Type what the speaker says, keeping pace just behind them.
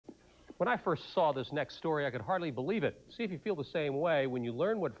When I first saw this next story, I could hardly believe it. See if you feel the same way when you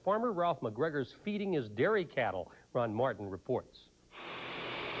learn what farmer Ralph McGregor's feeding his dairy cattle. Ron Martin reports.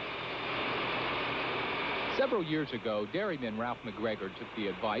 Several years ago, dairyman Ralph McGregor took the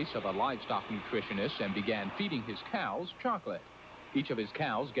advice of a livestock nutritionist and began feeding his cows chocolate. Each of his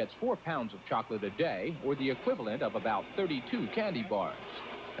cows gets 4 pounds of chocolate a day, or the equivalent of about 32 candy bars.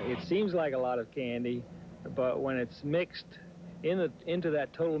 It seems like a lot of candy, but when it's mixed into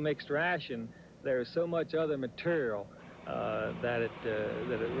that total mixed ration, there's so much other material that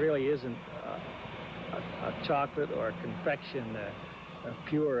it really isn't a chocolate or a confection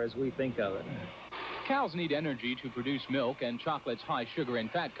pure as we think of it. Cows need energy to produce milk, and chocolate's high sugar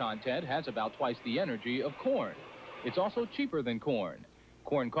and fat content has about twice the energy of corn. It's also cheaper than corn.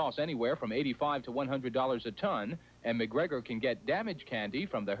 Corn costs anywhere from $85 to $100 a ton, and McGregor can get damaged candy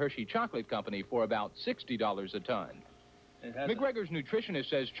from the Hershey Chocolate Company for about $60 a ton. McGregor's nutritionist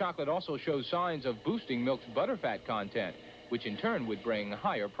says chocolate also shows signs of boosting milk's butterfat content, which in turn would bring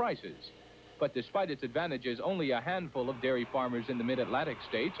higher prices. But despite its advantages, only a handful of dairy farmers in the mid-Atlantic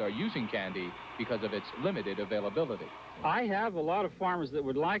states are using candy because of its limited availability. I have a lot of farmers that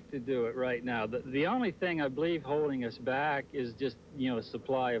would like to do it right now. The only thing I believe holding us back is just, the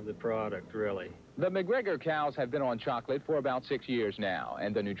supply of the product, really. The McGregor cows have been on chocolate for about 6 years now,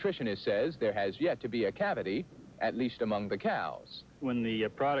 and the nutritionist says there has yet to be a cavity, at least among the cows. When the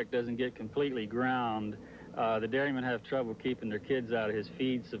product doesn't get completely ground, the dairymen have trouble keeping their kids out of his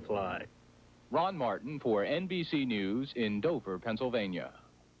feed supply. Ron Martin for NBC News in Dover, Pennsylvania.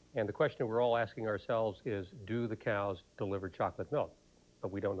 And the question we're all asking ourselves is, do the cows deliver chocolate milk?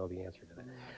 But we don't know the answer to that.